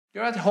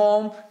You're at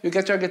home, you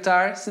get your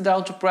guitar, sit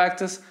down to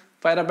practice,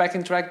 find a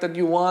backing track that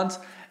you want,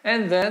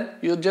 and then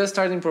you just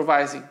start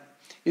improvising.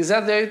 Is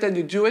that the way that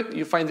you do it?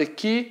 You find the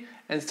key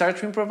and start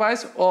to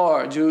improvise?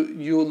 Or do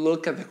you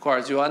look at the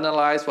chords, you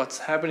analyze what's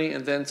happening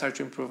and then start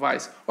to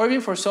improvise? Or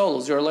even for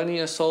solos, you're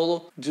learning a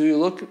solo, do you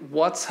look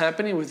what's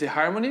happening with the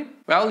harmony?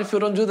 Well, if you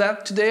don't do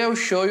that, today I will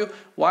show you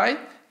why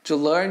to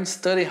learn,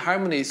 study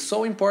harmony is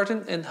so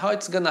important and how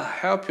it's gonna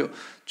help you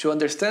to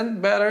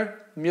understand better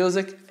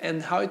music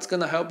and how it's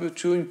gonna help you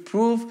to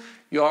improve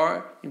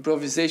your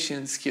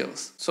improvisation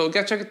skills. So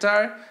get your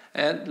guitar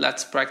and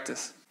let's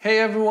practice. Hey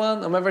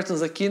everyone, I'm Everton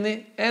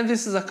Zaquini and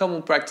this is a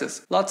common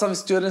practice. Lots of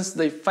students,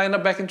 they find a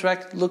backing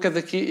track, look at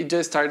the key and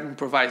just start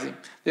improvising.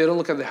 They don't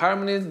look at the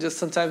harmony, just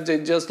sometimes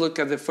they just look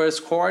at the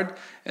first chord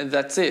and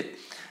that's it.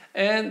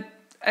 And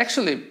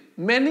actually,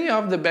 many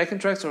of the backing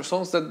tracks or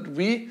songs that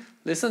we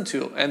listen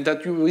to and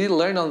that we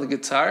learn on the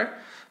guitar,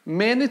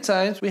 many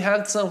times we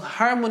have some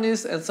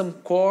harmonies and some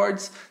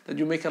chords that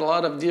you make a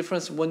lot of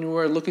difference when you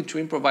are looking to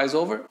improvise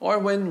over, or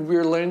when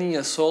we're learning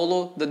a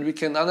solo that we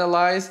can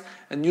analyze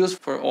and use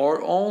for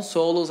our own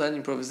solos and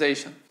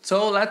improvisation.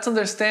 So let's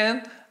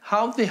understand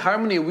how the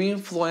harmony will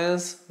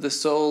influence the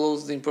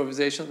solos, the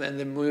improvisation and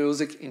the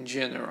music in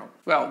general.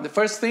 Well, the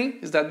first thing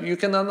is that you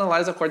can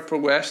analyze a chord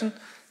progression,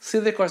 see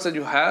the chords that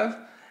you have,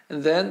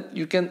 and then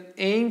you can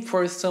aim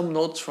for some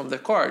notes from the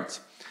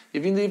chords.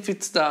 Even if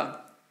it's the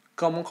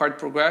common chord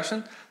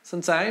progression,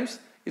 sometimes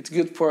it's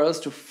good for us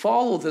to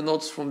follow the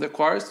notes from the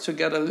chords to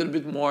get a little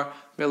bit more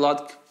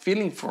melodic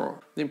feeling for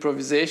the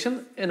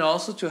improvisation and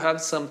also to have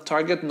some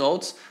target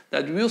notes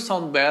that will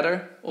sound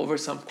better over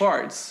some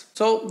chords.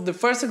 So the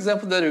first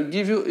example that I'll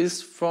give you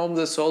is from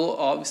the solo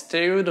of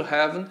Stairway to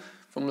Heaven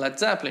from Led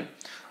Zeppelin.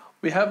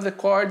 We have the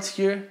chords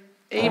here,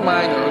 A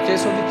minor, okay,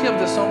 so the key of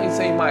the song is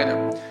A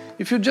minor.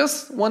 If you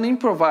just want to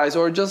improvise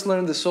or just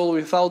learn the solo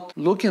without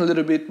looking a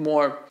little bit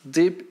more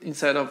deep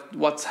inside of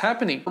what's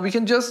happening, we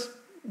can just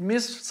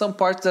miss some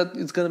parts that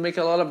it's going to make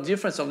a lot of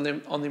difference on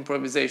the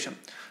improvisation.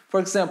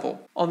 For example,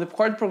 on the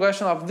chord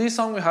progression of this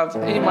song we have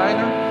A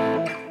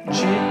minor,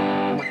 G,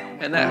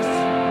 and F.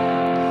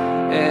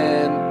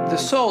 And the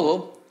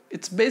solo,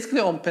 it's basically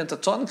on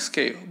pentatonic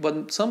scale,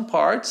 but some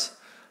parts,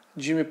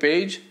 Jimmy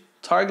Page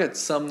targets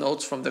some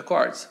notes from the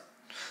chords.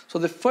 So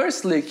the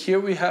first lick here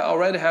we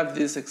already have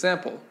this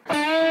example.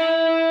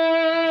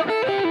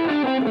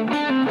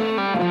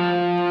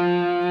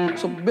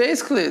 So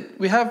basically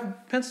we have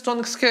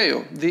pentatonic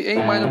scale, the A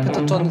minor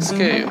pentatonic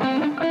scale.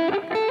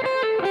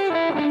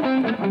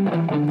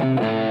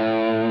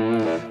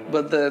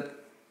 But the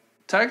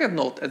target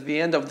note at the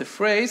end of the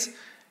phrase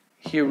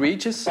here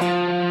reaches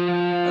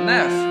an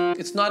F.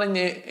 It's not in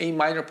the A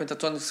minor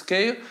pentatonic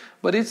scale,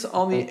 but it's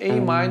on the A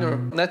minor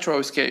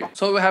natural scale.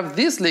 So we have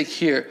this lick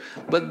here,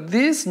 but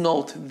this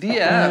note, the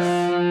F,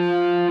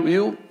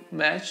 will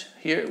match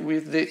here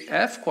with the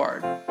F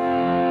chord.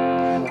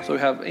 So we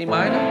have A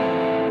minor,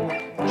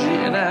 G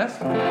and F,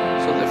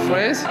 so the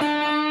phrase.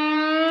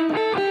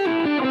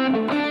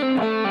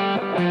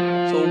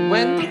 So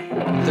when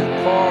the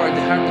chord,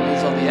 the harmony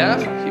is on the F,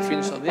 he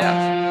finishes on the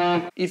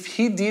F. If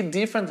he did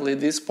differently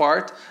this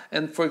part,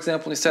 and for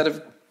example, instead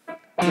of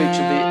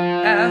reaching the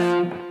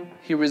F,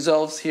 he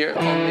resolves here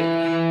on the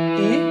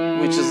E,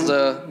 which is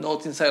the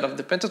note inside of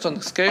the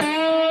pentatonic scale.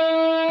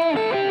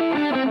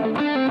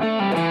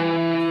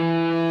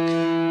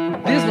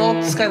 This note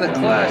is kind of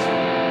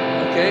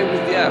clashing, okay,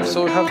 with the F.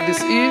 So we have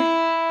this E,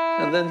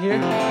 and then here,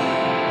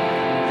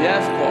 the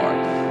F chord.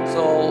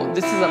 So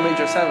this is a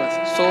major seventh.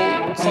 So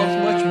it sounds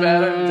much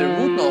better, the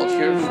root note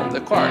here from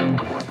the chord.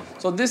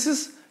 So this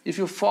is, if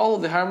you follow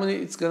the harmony,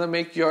 it's gonna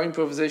make your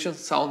improvisation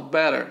sound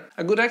better.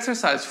 A good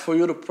exercise for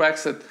you to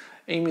practice it,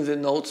 aiming the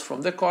notes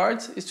from the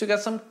chords, is to get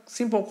some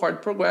simple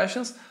chord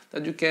progressions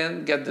that you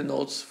can get the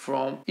notes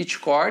from each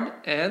chord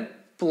and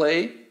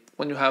play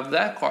when you have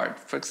that chord.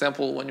 For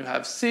example, when you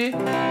have C, you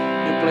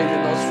play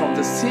the notes from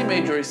the C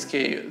major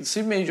scale,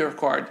 C major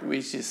chord,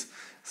 which is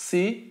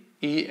C,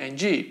 E, and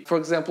G. For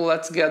example,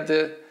 let's get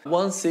the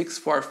 1, 6,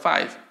 4,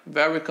 5,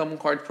 very common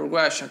chord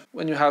progression.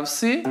 When you have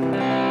C, you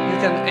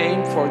can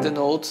aim for the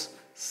notes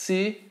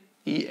C,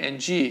 E, and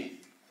G.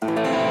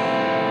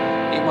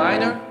 A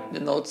minor, the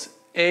notes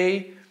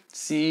A,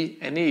 C,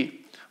 and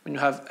E. When you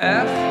have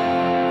F,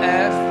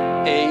 F,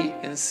 A,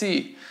 and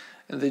C.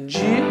 And the G,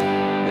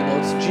 the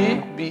notes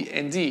G, B,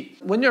 and D.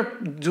 When you're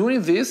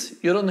doing this,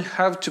 you don't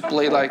have to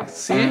play like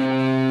C, A,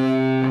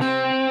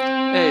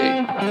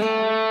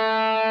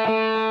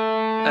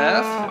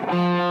 F,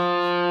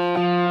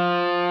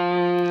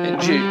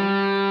 and G.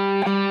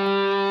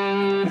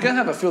 You can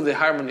have a feel the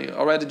harmony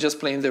already just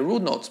playing the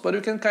root notes, but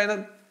you can kind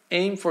of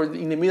aim for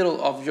in the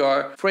middle of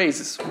your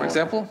phrases. For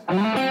example,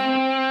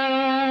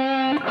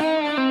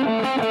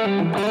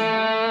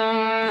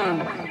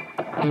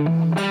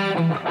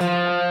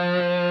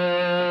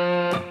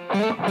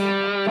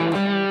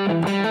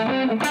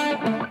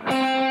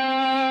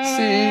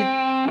 C,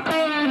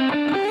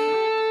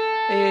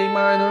 A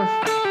minor,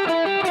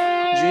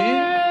 G,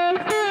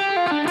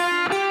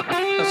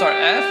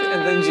 F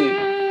and then G.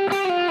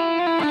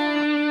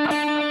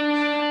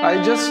 I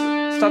just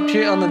stopped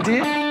here on the D.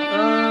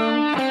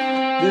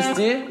 This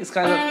D is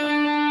kind of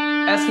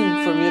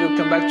asking for me to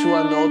come back to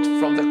a note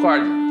from the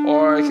chord,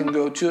 or I can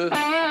go to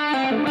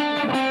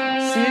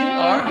C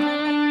or.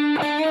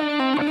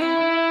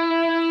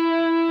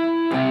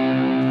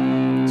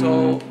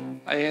 So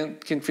I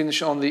can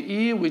finish on the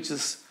E, which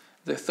is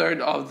the third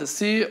of the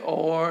C,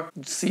 or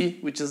C,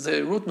 which is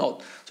the root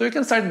note. So you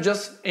can start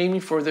just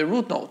aiming for the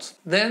root notes.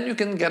 Then you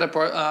can get a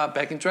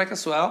backing track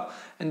as well,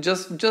 and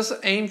just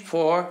aim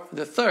for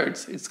the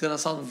thirds. It's gonna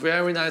sound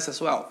very nice as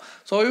well.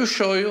 So I will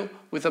show you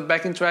with a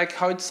backing track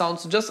how it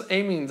sounds just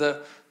aiming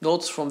the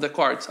notes from the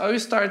chords. I will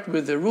start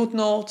with the root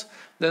note,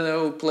 then I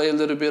will play a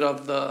little bit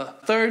of the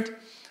third.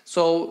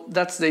 So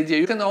that's the idea.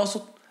 You can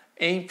also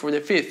aim for the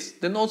fifths,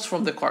 the notes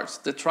from the chords,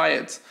 the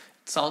triads.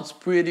 It sounds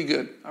pretty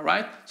good, all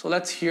right? So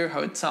let's hear how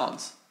it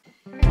sounds.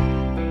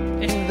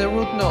 In the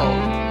root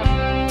note.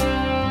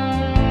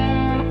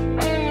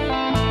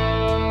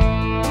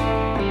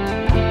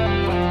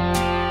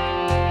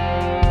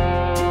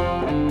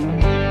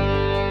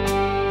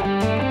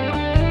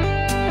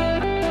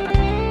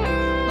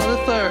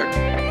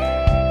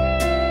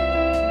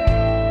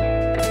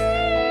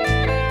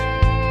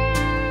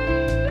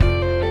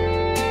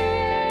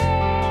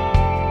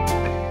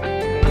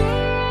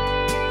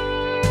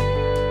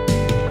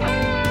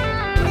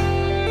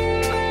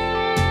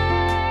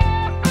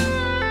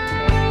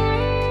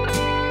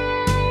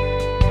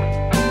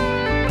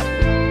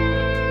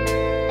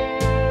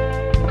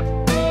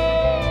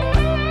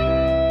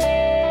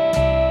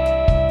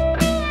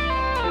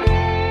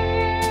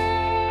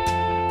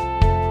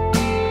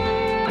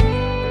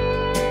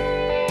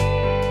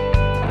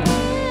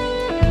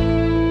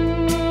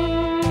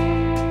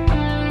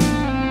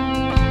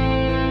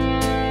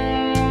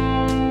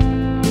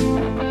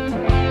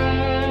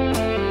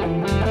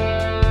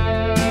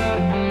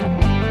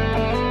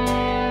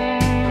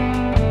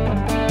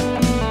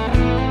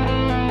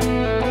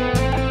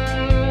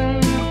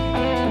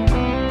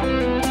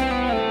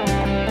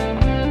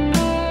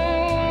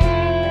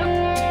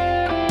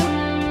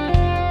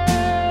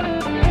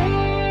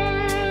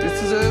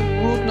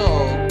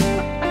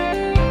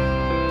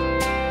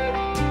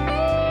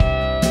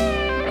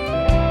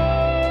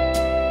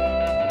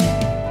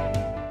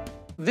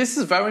 This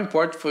is very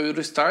important for you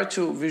to start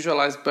to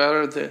visualize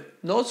better the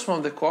notes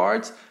from the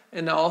chords,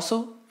 and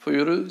also for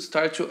you to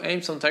start to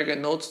aim some target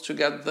notes to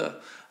get a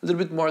little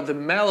bit more the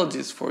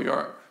melodies for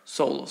your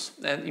solos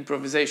and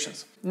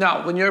improvisations.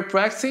 Now, when you're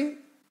practicing,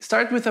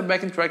 start with a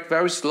backing track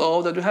very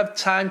slow, that you have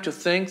time to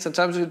think.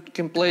 Sometimes you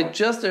can play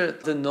just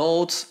the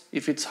notes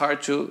if it's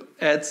hard to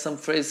add some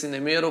phrase in the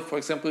middle. For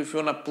example, if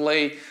you want to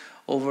play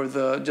over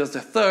just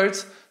the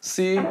thirds,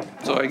 C,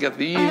 so I get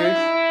the E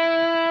here.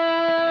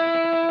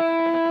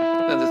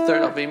 Then the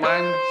third of A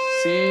minor,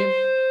 C,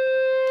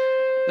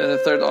 then the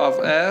third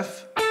of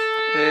F,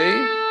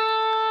 A,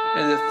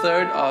 and the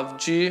third of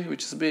G,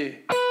 which is B.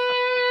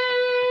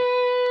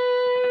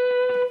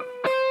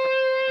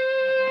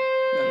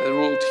 And the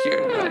root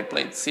here that I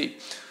played C.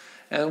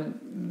 And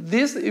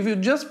this, if you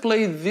just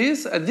play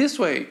this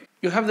way,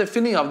 you have the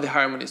feeling of the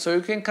harmony. So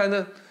you can kind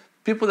of,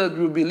 people that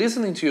will be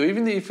listening to you,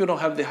 even if you don't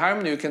have the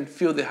harmony, you can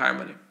feel the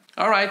harmony.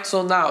 Alright,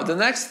 so now the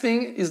next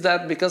thing is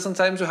that because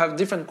sometimes you have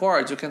different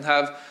chords, you can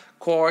have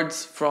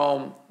chords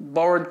from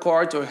borrowed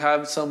chords or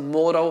have some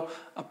modal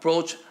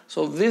approach.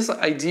 So these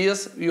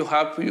ideas will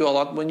help you a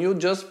lot when you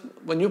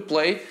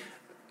play,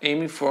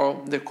 aiming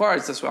for the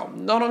chords as well.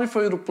 Not only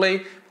for you to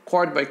play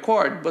chord by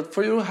chord, but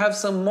for you to have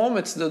some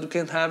moments that you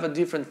can have a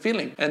different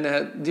feeling and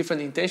a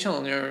different intention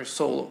on your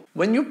solo.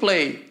 When you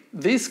play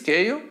this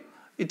scale,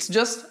 it's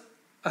just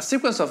a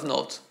sequence of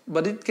notes,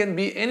 but it can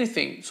be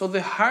anything. So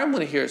the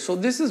harmony here, so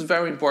this is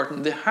very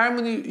important. The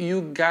harmony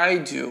will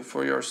guide you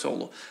for your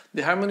solo.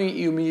 The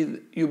harmony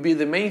will be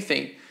the main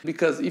thing,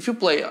 because if you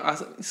play a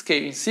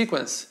scale in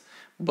sequence,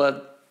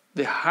 but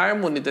the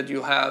harmony that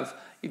you have,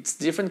 it's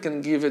different,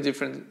 can give a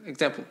different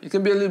example. It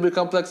can be a little bit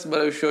complex,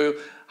 but I'll show you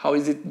how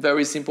is it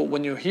very simple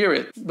when you hear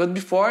it. But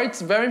before,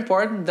 it's very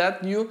important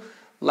that you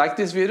like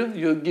this video,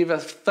 you give a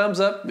thumbs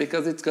up,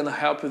 because it's gonna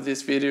help with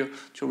this video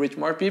to reach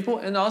more people.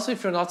 And also,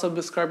 if you're not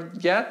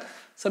subscribed yet,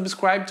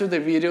 subscribe to the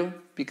video,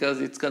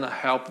 because it's gonna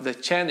help the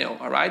channel,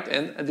 all right?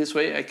 And this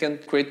way I can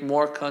create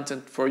more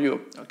content for you,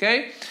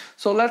 okay?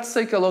 So let's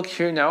take a look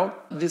here now,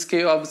 the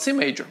scale of C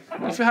major.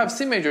 If you have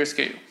C major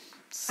scale,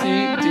 C, D,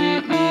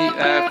 E,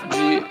 F,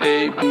 G,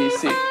 A, B,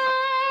 C.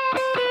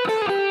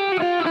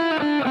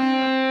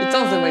 It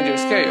sounds the major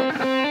scale.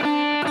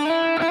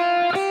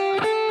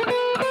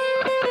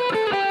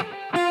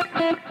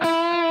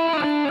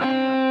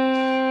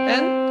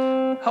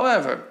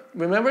 However,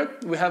 remember,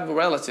 we have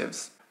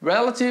relatives.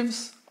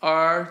 Relatives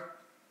are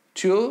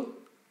two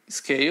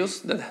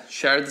scales that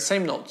share the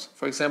same notes.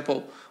 For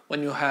example,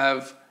 when you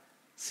have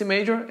C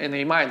major and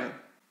A minor.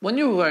 When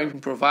you are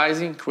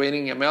improvising,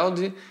 creating a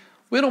melody,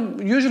 we don't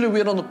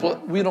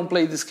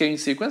play the scale in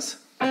sequence.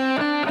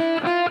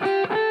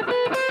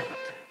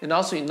 And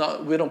also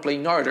we don't play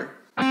in order.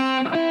 We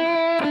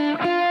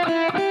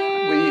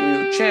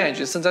will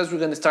change. Sometimes we're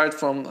going to start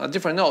from a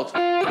different note.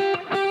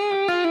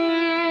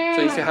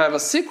 So if you have a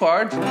C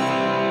chord, so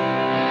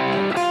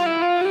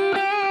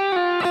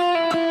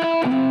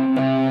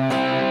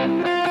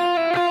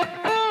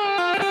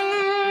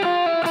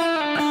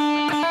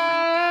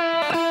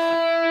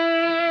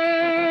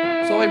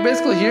I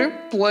basically here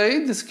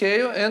played the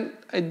scale and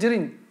I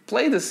didn't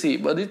play the C,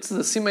 but it's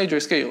the C major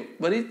scale.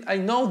 But I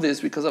know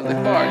this because of the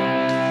chord.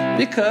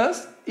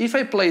 Because if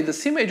I play the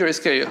C major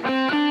scale,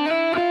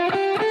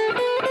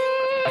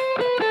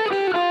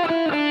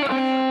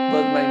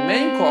 but my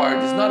main chord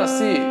is not a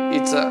C,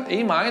 it's a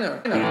A minor,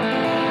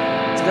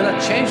 it's gonna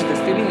change the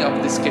feeling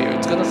of the scale.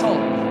 It's gonna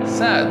sound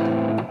sad.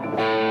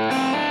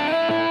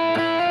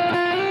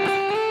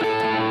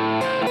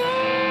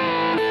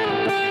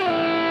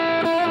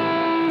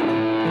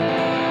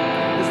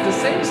 The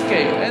same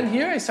scale, and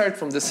here I start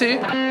from the C,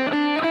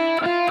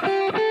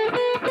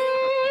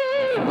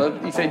 but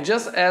if I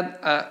just add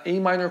an A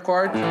minor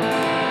chord,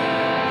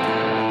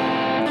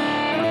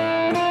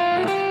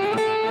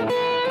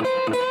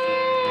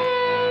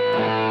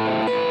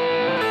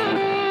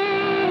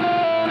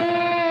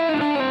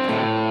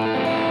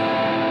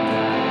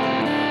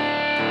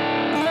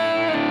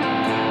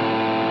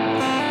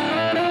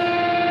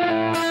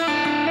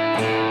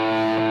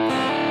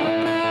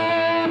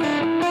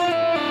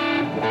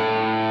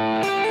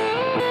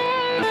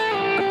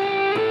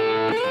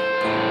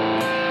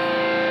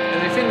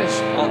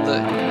 on the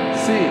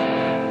C.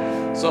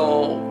 So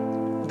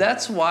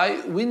that's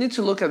why we need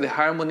to look at the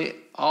harmony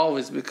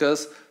always,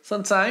 because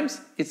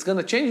sometimes it's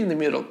gonna change in the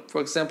middle.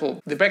 For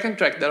example, the backing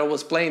track that I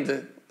was playing,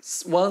 the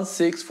 1,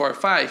 6, 4,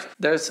 5,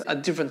 there's a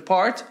different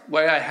part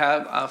where I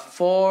have a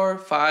 4,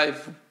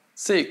 5,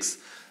 6,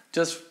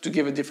 just to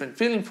give a different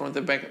feeling for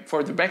the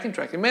backing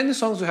track. In many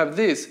songs you have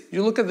this.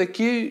 You look at the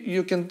key,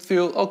 you can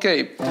feel,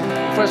 okay,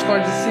 first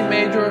chord is C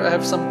major, I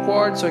have some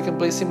chords so I can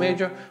play C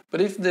major. But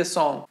if the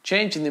song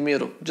change in the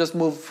middle, just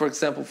move, for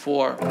example,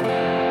 for A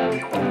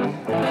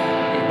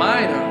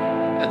minor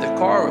and the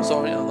chorus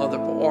or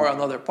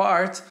another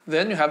part,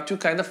 then you have to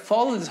kind of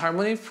follow this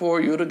harmony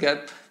for you to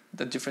get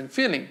the different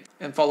feeling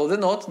and follow the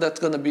notes that's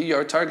gonna be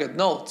your target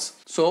notes.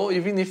 So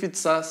even if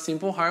it's a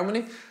simple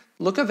harmony,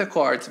 look at the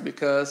chords,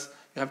 because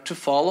you have to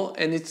follow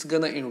and it's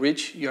gonna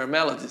enrich your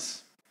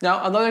melodies.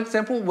 Now another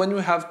example when you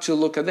have to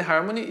look at the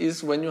harmony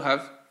is when you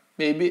have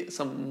maybe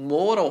some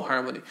modal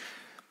harmony.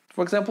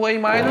 For example, A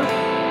minor,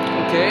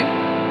 okay?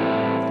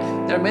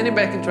 There are many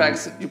backing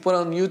tracks. You put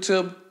on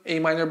YouTube, A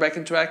minor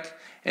backing track,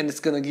 and it's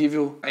gonna give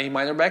you A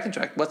minor backing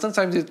track. But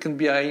sometimes it can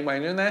be a A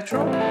minor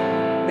natural.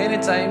 Many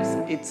times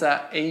it's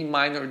a A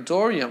minor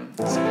Dorian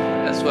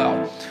as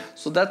well.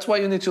 So that's why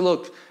you need to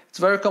look. It's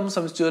very common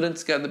some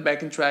students get the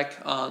backing track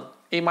on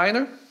A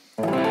minor,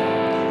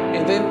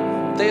 and then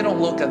they don't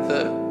look at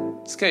the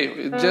scale.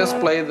 You just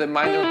play the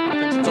minor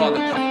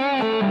pentatonic,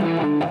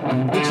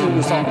 which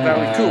will sound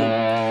very cool.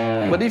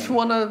 But if you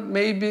want to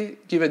maybe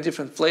give a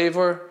different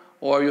flavor,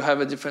 or you have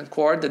a different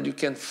chord that you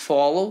can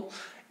follow,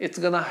 it's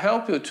gonna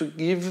help you to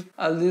give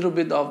a little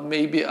bit of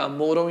maybe a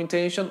modal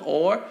intention,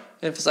 or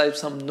emphasize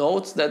some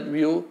notes that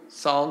will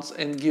sound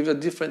and give a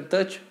different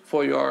touch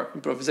for your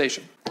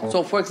improvisation.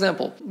 So for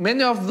example,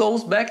 many of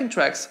those backing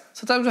tracks,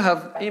 sometimes you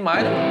have A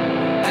minor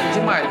and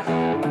D minor,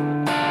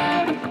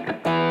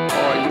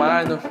 or A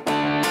minor,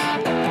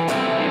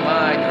 A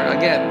minor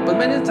again. But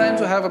many times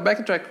you have a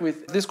backing track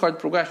with this chord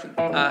progression,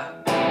 A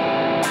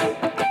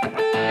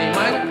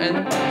minor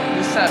and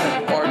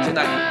D7 or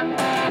D9.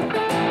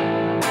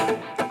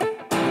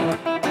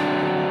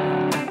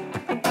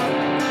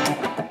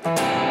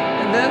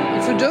 And then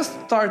if you just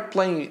start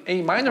playing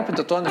A minor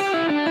pentatonic,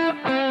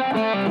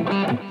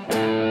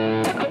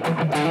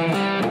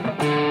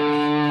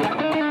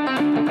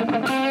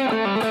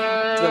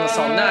 it's gonna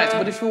sound nice.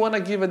 But if you want to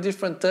give a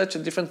different touch, a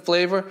different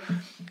flavor,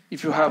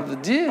 if you have the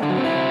D7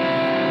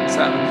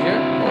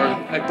 here, or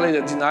I play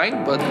the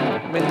D9, but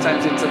many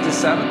times it's a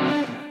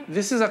D7,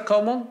 this is a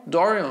common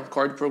Dorian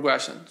chord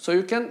progression. So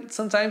you can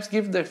sometimes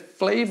give the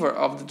flavor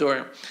of the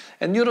Dorian.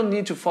 And you don't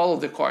need to follow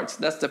the chords,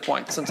 that's the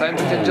point. Sometimes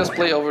you can just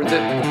play over the...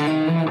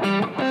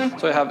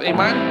 So I have A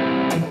minor,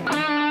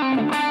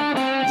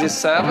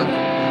 D7,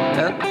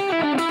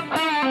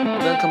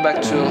 and then come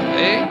back to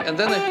A, and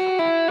then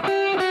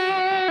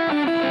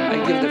I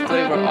give the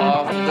flavor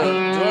of the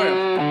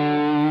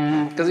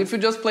Dorian. Because if you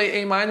just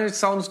play A minor, it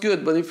sounds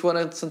good, but if you want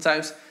to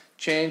sometimes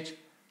change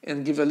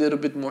and give a little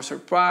bit more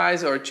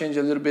surprise, or change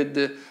a little bit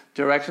the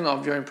direction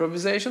of your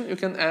improvisation, you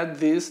can add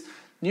these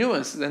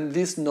nuances and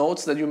these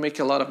notes that you make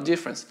a lot of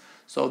difference.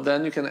 So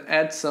then you can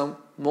add some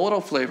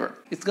modal flavor.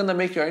 It's gonna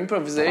make your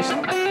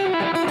improvisation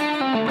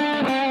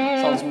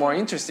sounds more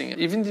interesting.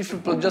 Even if you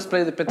just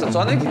play the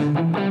pentatonic,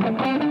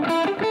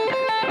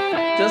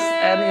 just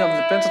adding of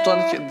the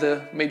pentatonic,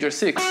 the major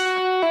 6.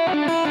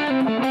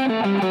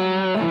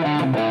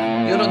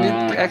 You don't need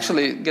to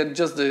actually get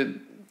just the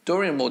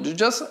Dorian mode. You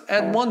just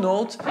add one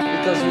note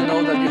because you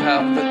know that you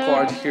have the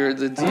chord here,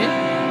 the D,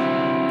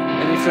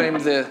 and if you aim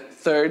the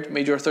third,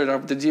 major third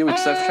of the D, which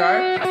is F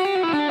sharp,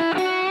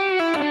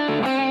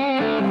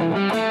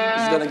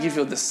 it's gonna give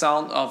give you the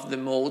sound of the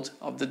mode,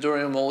 of the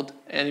Dorian mode,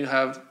 and you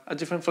have a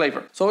different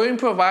flavor. So we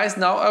improvise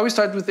now. I will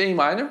start with A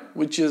minor,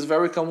 which is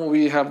very common.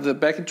 We have the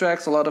backing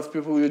tracks. A lot of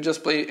people will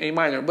just play A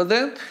minor. But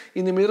then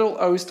in the middle,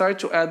 I will start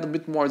to add a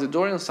bit more the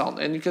Dorian sound,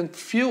 and you can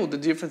feel the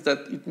difference that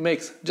it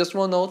makes. Just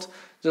one note,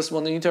 just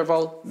one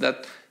interval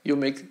that you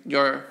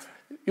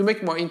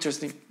make more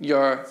interesting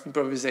your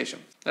improvisation.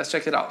 Let's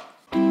check it out.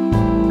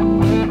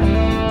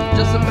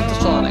 Just a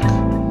pentatonic.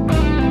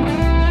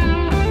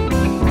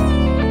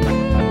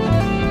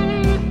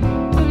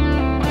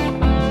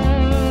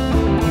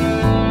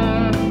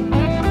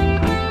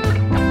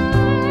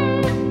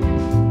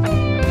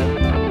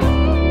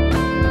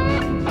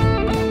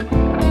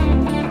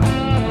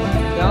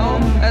 Now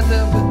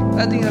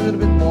adding a little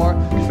bit more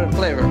different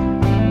flavor.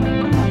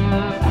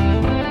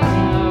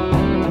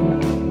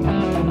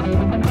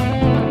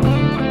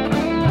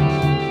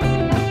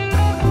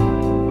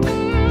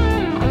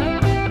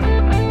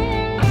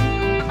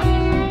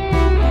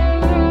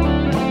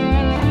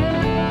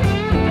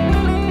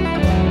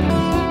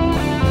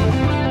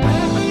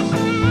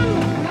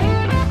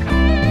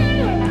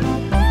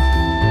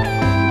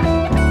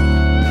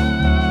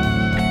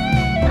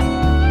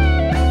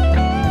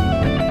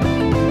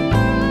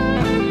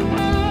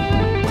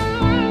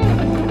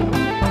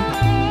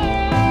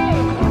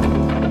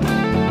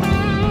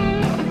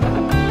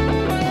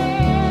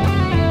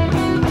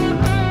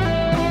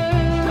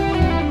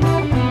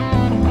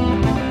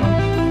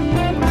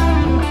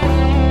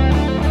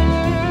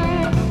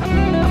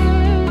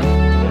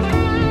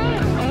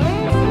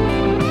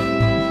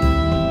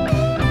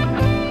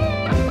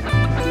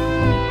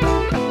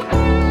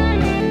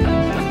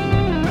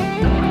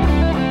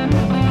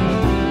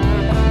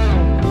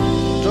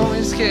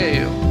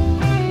 Scale.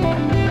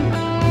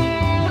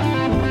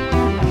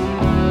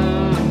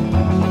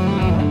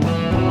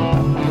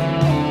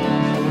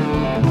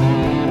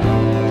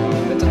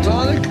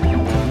 Pentatonic.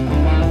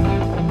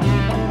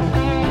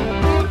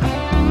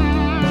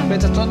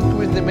 Pentatonic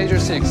with the major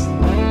sixth.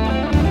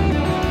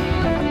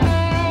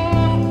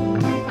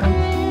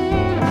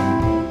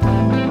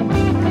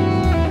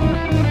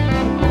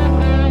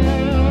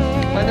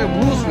 Minor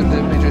blues with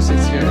the major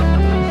sixth here.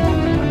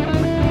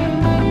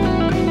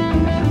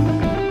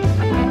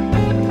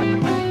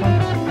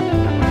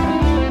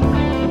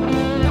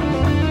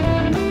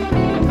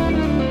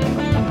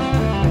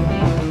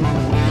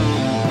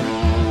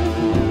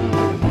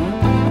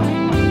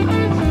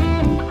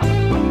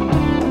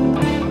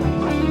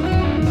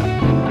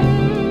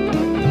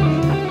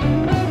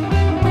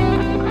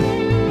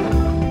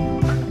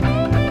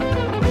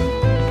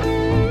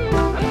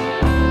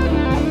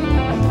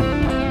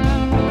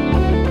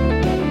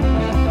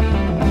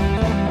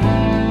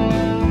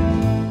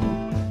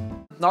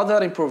 Now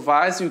that I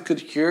improvise, you could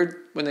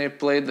hear when I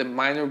played the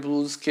minor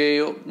blues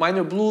scale,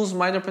 minor blues,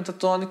 minor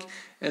pentatonic,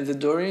 and the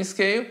Dorian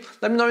scale.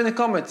 Let me know in the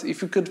comments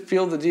if you could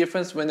feel the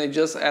difference when I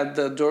just add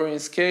the Dorian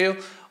scale,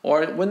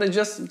 or when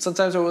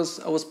sometimes I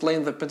was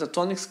playing the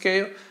pentatonic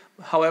scale,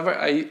 however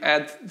I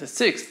add the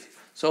sixth.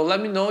 So let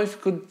me know if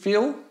you could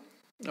feel,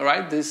 all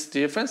right, this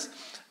difference.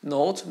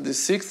 Note the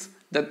sixth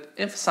that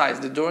emphasize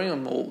the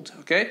Dorian mode,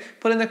 okay?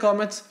 Put in the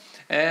comments.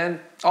 And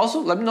also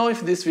let me know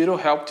if this video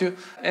helped you,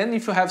 and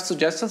if you have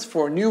suggestions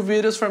for new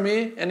videos for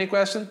me, any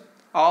question,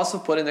 also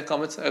put in the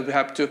comments. I'll be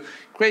happy to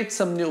create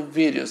some new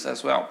videos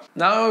as well.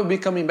 Now I will be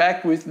coming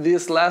back with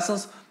these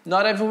lessons,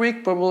 not every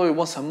week, probably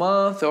once a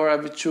month or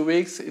every 2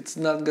 weeks. It's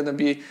not gonna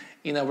be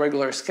in a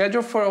regular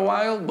schedule for a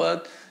while,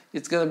 but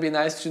it's gonna be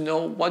nice to know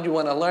what you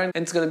wanna learn,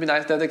 and it's gonna be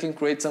nice that I can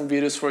create some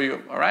videos for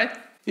you, all right?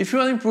 If you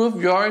want to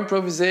improve your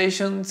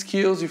improvisation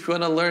skills, if you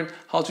want to learn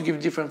how to give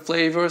different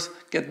flavors,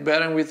 get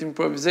better with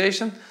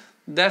improvisation,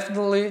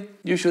 definitely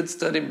you should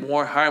study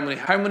more harmony.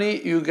 Harmony,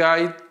 you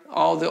guide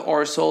all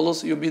our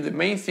solos, you'll be the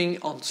main thing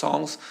on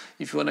songs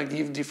if you want to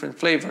give different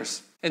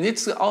flavors. And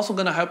it's also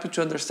going to help you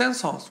to understand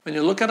songs. When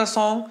you look at a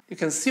song, you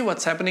can see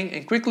what's happening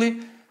and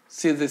quickly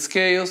see the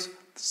scales,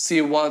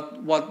 see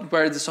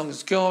where the song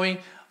is going,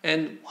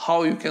 and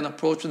how you can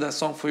approach that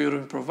song for you to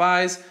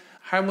improvise.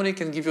 Harmony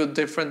can give you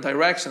different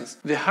directions.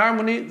 The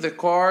harmony, the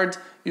chord,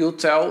 you'll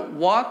tell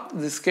what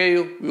the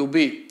scale will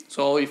be.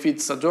 So if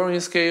it's a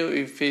Dorian scale,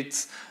 if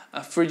it's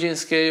a Phrygian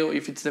scale,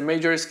 if it's the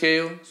major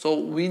scale, so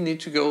we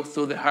need to go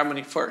through the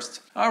harmony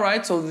first.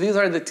 Alright, so these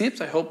are the tips.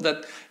 I hope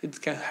that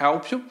it can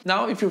help you.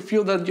 Now, if you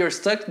feel that you're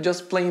stuck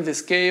just playing the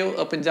scale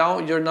up and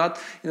down, you're not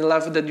in a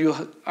level that you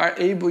are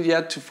able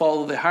yet to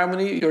follow the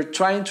harmony, you're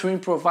trying to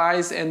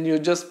improvise and you're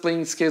just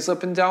playing scales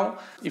up and down.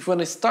 If you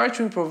want to start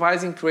to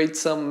improvise and create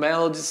some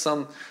melodies,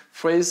 some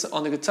phrase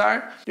on the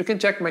guitar, you can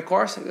check my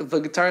course, the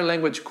Guitar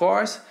Language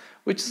course,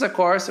 which is a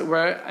course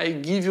where I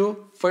give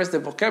you first the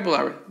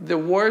vocabulary, the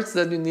words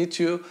that you need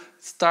to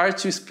start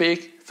to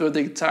speak through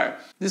the guitar.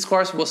 This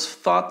course was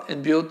thought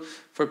and built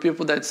for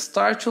people that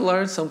start to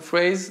learn some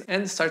phrase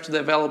and start to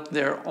develop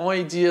their own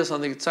ideas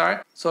on the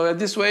guitar. So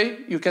this way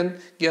you can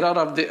get out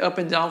of the up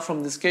and down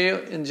from the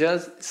scale and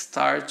just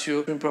start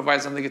to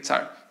improvise on the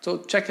guitar. So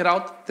check it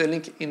out, the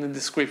link in the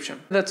description.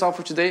 That's all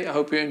for today. I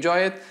hope you enjoy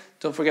it.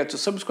 Don't forget to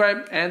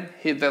subscribe and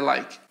hit the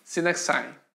like. See you next time.